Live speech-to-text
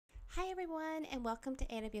Hi everyone, and welcome to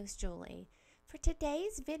AWS Julie. For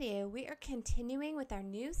today's video, we are continuing with our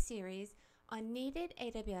new series on needed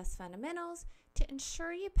AWS fundamentals to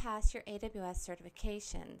ensure you pass your AWS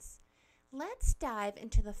certifications. Let's dive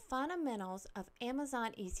into the fundamentals of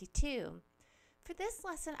Amazon EC2. For this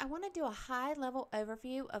lesson, I want to do a high-level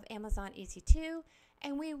overview of Amazon EC2,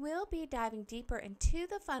 and we will be diving deeper into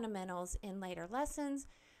the fundamentals in later lessons,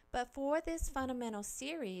 but for this fundamental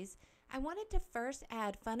series, I wanted to first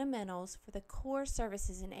add fundamentals for the core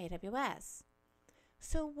services in AWS.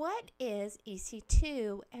 So what is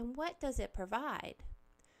EC2 and what does it provide?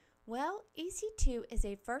 Well, EC2 is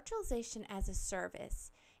a virtualization as a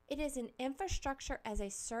service. It is an infrastructure as a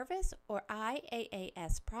service or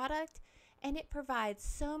IaaS product, and it provides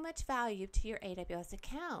so much value to your AWS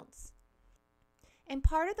accounts. And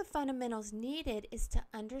part of the fundamentals needed is to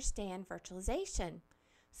understand virtualization.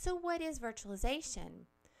 So what is virtualization?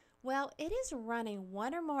 Well, it is running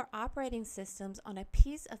one or more operating systems on a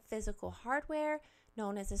piece of physical hardware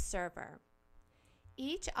known as a server.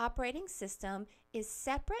 Each operating system is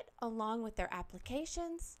separate along with their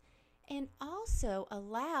applications and also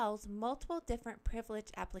allows multiple different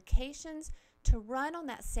privileged applications to run on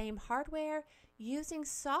that same hardware using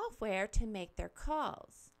software to make their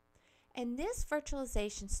calls. And this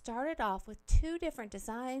virtualization started off with two different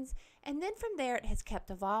designs, and then from there it has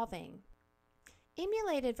kept evolving.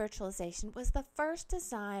 Emulated virtualization was the first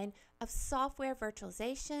design of software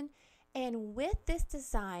virtualization, and with this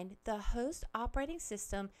design, the host operating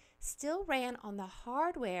system still ran on the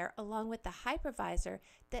hardware along with the hypervisor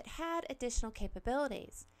that had additional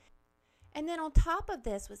capabilities. And then on top of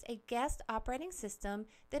this was a guest operating system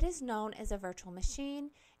that is known as a virtual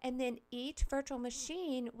machine, and then each virtual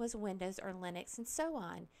machine was Windows or Linux and so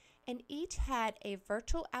on. And each had a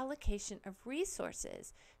virtual allocation of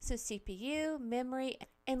resources, so CPU, memory,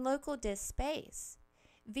 and local disk space.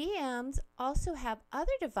 VMs also have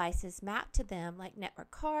other devices mapped to them like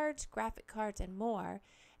network cards, graphic cards, and more.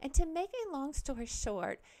 And to make a long story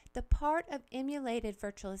short, the part of emulated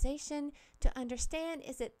virtualization to understand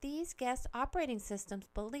is that these guest operating systems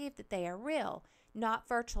believe that they are real, not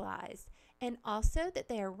virtualized, and also that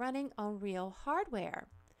they are running on real hardware.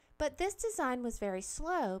 But this design was very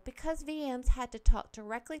slow because VMs had to talk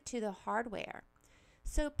directly to the hardware.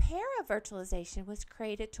 So para-virtualization was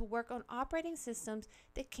created to work on operating systems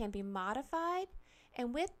that can be modified,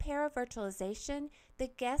 and with para-virtualization,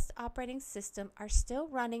 the guest operating system are still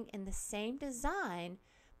running in the same design,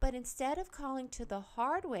 but instead of calling to the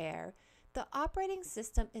hardware, the operating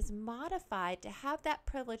system is modified to have that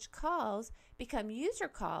privileged calls become user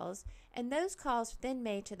calls, and those calls are then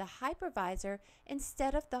made to the hypervisor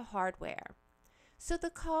instead of the hardware. So the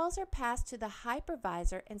calls are passed to the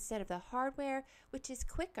hypervisor instead of the hardware, which is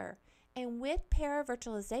quicker. And with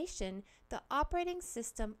para-virtualization, the operating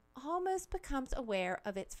system almost becomes aware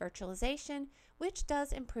of its virtualization, which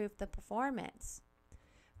does improve the performance.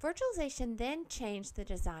 Virtualization then changed the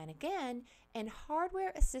design again, and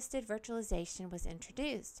hardware-assisted virtualization was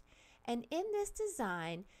introduced. And in this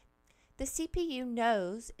design, the CPU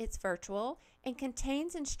knows it's virtual and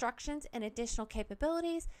contains instructions and additional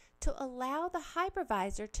capabilities to allow the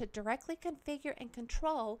hypervisor to directly configure and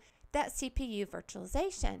control that CPU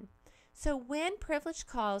virtualization. So when privileged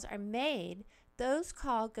calls are made, those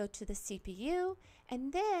calls go to the CPU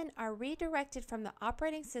and then are redirected from the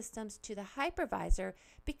operating systems to the hypervisor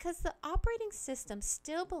because the operating system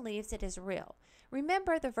still believes it is real.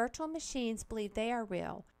 Remember, the virtual machines believe they are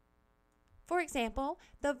real. For example,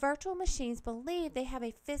 the virtual machines believe they have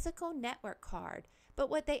a physical network card, but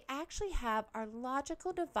what they actually have are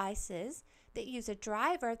logical devices that use a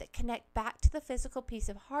driver that connect back to the physical piece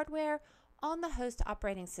of hardware on the host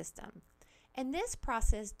operating system. And this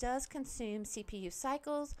process does consume CPU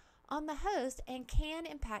cycles on the host and can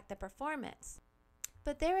impact the performance.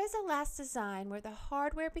 But there is a last design where the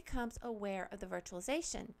hardware becomes aware of the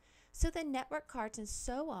virtualization, so the network cards and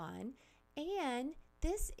so on, and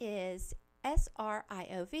this is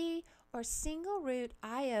SRIOV or Single Root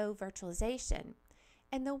I/O virtualization.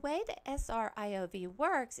 And the way that SRIOV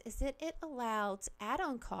works is that it allows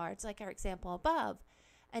add-on cards, like our example above,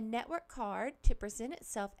 a network card to present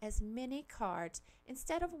itself as many cards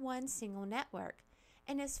instead of one single network.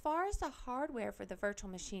 And as far as the hardware for the virtual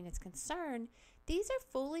machine is concerned, these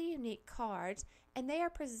are fully unique cards, and they are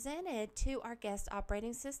presented to our guest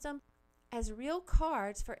operating system as real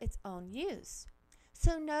cards for its own use.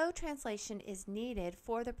 So no translation is needed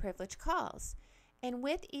for the privileged calls. And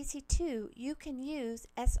with EC2, you can use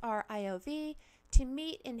SRIOV to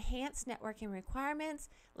meet enhanced networking requirements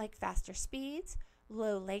like faster speeds,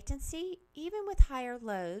 low latency, even with higher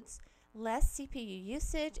loads, less CPU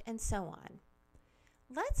usage, and so on.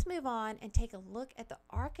 Let's move on and take a look at the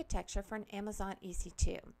architecture for an Amazon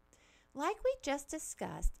EC2. Like we just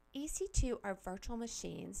discussed, EC2 are virtual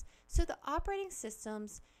machines, so the operating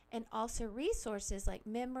systems and also resources like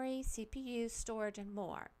memory, CPU, storage, and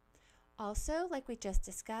more. Also, like we just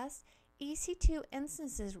discussed, EC2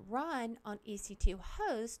 instances run on EC2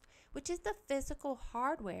 host, which is the physical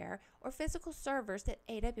hardware or physical servers that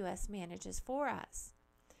AWS manages for us.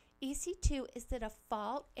 EC2 is the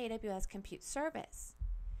default AWS compute service.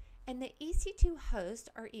 And the EC2 hosts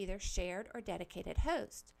are either shared or dedicated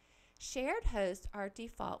hosts. Shared hosts are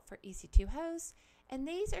default for EC2 hosts, and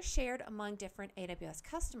these are shared among different AWS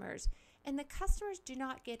customers, and the customers do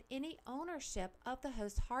not get any ownership of the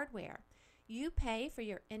host hardware. You pay for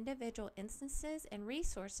your individual instances and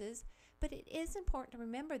resources, but it is important to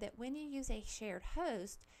remember that when you use a shared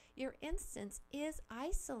host, your instance is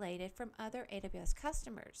isolated from other AWS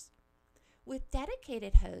customers. With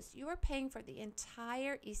dedicated hosts, you are paying for the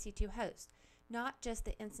entire EC2 host, not just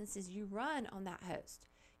the instances you run on that host.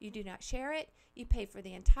 You do not share it, you pay for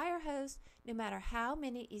the entire host, no matter how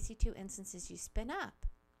many EC2 instances you spin up.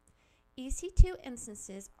 EC2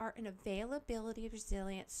 instances are an availability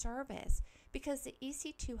resilient service because the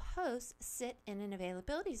EC2 hosts sit in an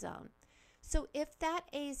availability zone. So if that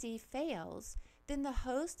AZ fails, then the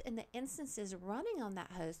host and the instances running on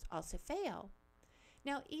that host also fail.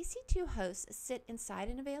 Now, EC2 hosts sit inside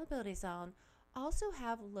an availability zone, also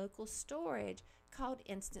have local storage called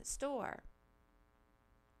Instant Store.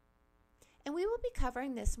 And we will be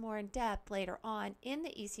covering this more in depth later on in the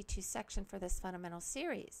EC2 section for this fundamental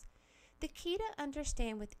series. The key to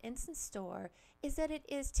understand with Instant Store is that it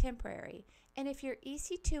is temporary, and if your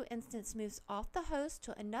EC2 instance moves off the host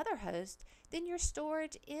to another host, then your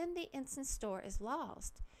storage in the Instant Store is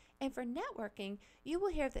lost. And for networking, you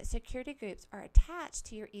will hear that security groups are attached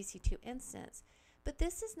to your EC2 instance, but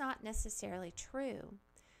this is not necessarily true.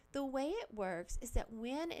 The way it works is that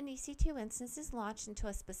when an EC2 instance is launched into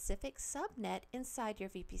a specific subnet inside your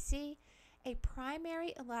VPC, a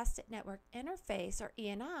primary elastic network interface, or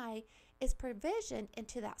ENI, is provisioned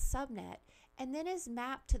into that subnet and then is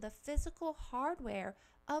mapped to the physical hardware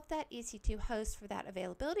of that EC2 host for that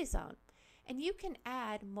availability zone. And you can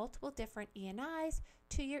add multiple different ENIs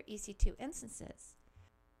to your EC2 instances.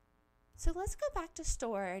 So let's go back to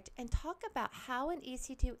storage and talk about how an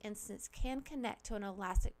EC2 instance can connect to an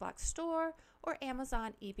Elastic Block Store or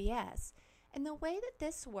Amazon EBS. And the way that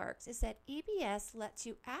this works is that EBS lets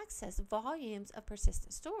you access volumes of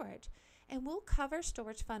persistent storage, and we'll cover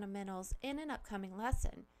storage fundamentals in an upcoming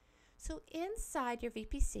lesson. So inside your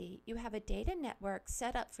VPC, you have a data network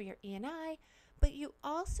set up for your ENI, but you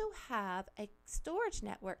also have a storage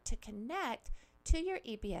network to connect to your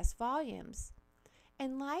EBS volumes.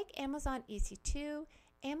 And like Amazon EC2,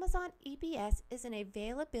 Amazon EBS is an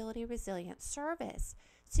availability resilient service.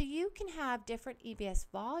 So you can have different EBS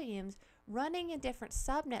volumes running in different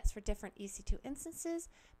subnets for different EC2 instances,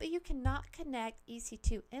 but you cannot connect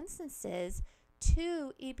EC2 instances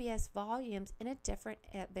to EBS volumes in a different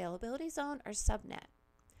availability zone or subnet.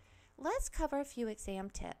 Let's cover a few exam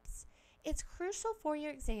tips. It's crucial for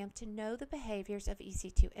your exam to know the behaviors of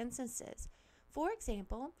EC2 instances. For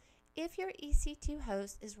example, if your EC2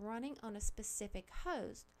 host is running on a specific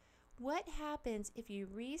host, what happens if you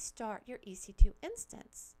restart your EC2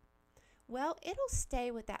 instance? Well, it'll stay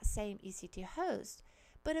with that same EC2 host,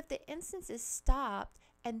 but if the instance is stopped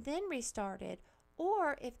and then restarted,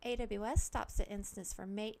 or if AWS stops the instance for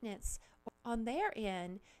maintenance on their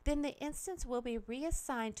end, then the instance will be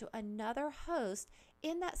reassigned to another host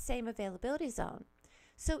in that same availability zone.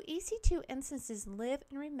 So EC2 instances live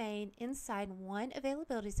and remain inside one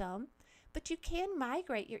availability zone, but you can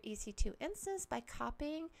migrate your EC2 instance by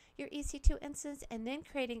copying your EC2 instance and then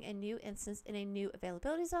creating a new instance in a new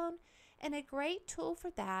availability zone. And a great tool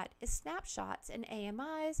for that is snapshots and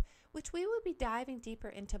AMIs, which we will be diving deeper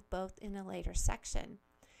into both in a later section.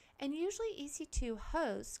 And usually EC2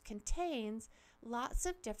 hosts contains lots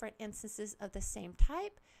of different instances of the same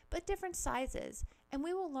type, but different sizes. And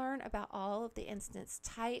we will learn about all of the instance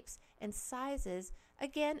types and sizes,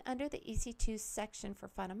 again, under the EC2 section for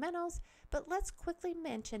fundamentals. But let's quickly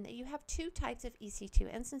mention that you have two types of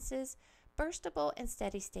EC2 instances, burstable and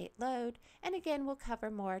steady state load. And again, we'll cover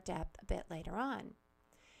more depth a bit later on.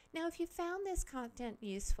 Now, if you found this content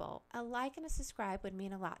useful, a like and a subscribe would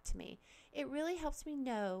mean a lot to me. It really helps me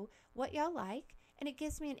know what y'all like, and it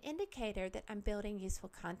gives me an indicator that I'm building useful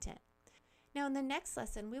content. Now, in the next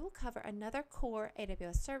lesson, we will cover another core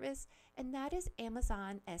AWS service, and that is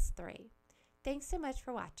Amazon S3. Thanks so much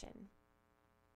for watching.